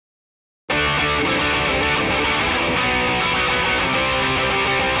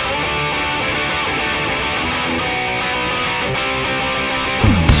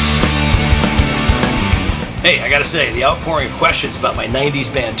Hey, I gotta say, the outpouring of questions about my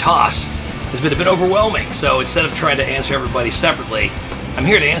 90s band Töss has been a bit overwhelming, so instead of trying to answer everybody separately, I'm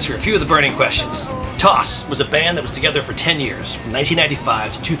here to answer a few of the burning questions. Töss was a band that was together for 10 years, from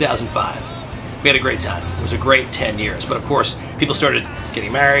 1995 to 2005. We had a great time. It was a great 10 years, but of course, people started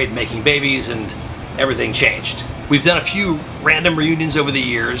getting married, making babies, and everything changed. We've done a few random reunions over the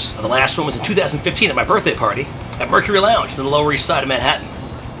years. The last one was in 2015 at my birthday party at Mercury Lounge in the Lower East Side of Manhattan.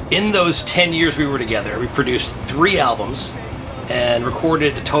 In those 10 years we were together, we produced 3 albums and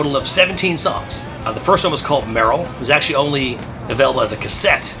recorded a total of 17 songs. The first one was called Merrill. It was actually only available as a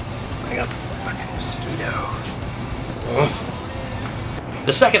cassette. I got a fucking mosquito.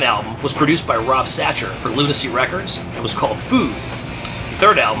 The second album was produced by Rob Satcher for Lunacy Records and was called Food. The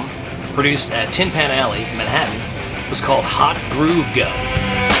third album, produced at Tin Pan Alley in Manhattan, was called Hot Groove Gun.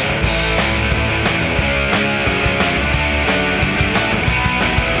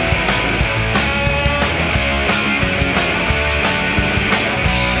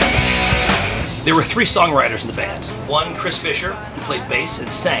 There were 3 songwriters in the band. One, Chris Fisher, who played bass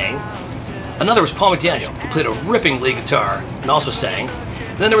and sang. Another was Paul McDaniel, who played a ripping lead guitar and also sang.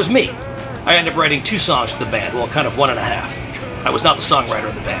 And then there was me. I ended up writing 2 songs for the band, well, kind of 1 1/2. I was not the songwriter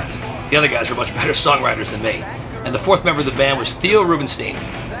of the band. The other guys were much better songwriters than me. And the 4th member of the band was Theo Rubenstein,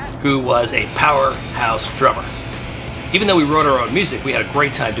 who was a powerhouse drummer. Even though we wrote our own music, we had a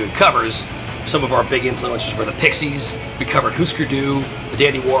great time doing covers. Some of our big influences were the Pixies. We covered Husker Du, the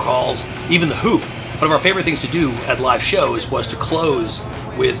Dandy Warhols, even the Who. One of our favorite things to do at live shows was to close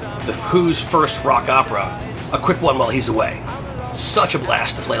with the Who's first rock opera, a quick one while he's away. Such a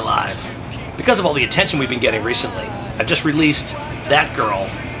blast to play live. Because of all the attention we've been getting recently, I've just released That Girl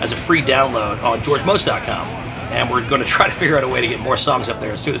as a free download on georgemose.com. And we're going to try to figure out a way to get more songs up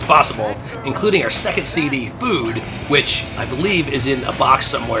there as soon as possible, including our second CD, Food, which I believe is in a box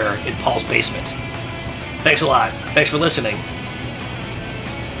somewhere in Paul's basement. Thanks a lot. Thanks for listening.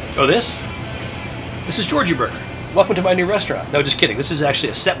 Oh, this? This is Georgie Burger. Welcome to my new restaurant. No, just kidding. This is actually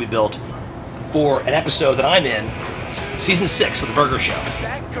a set we built for an episode that I'm in, Season 6 of The Burger Show.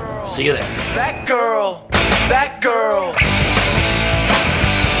 See you there. That girl, that girl.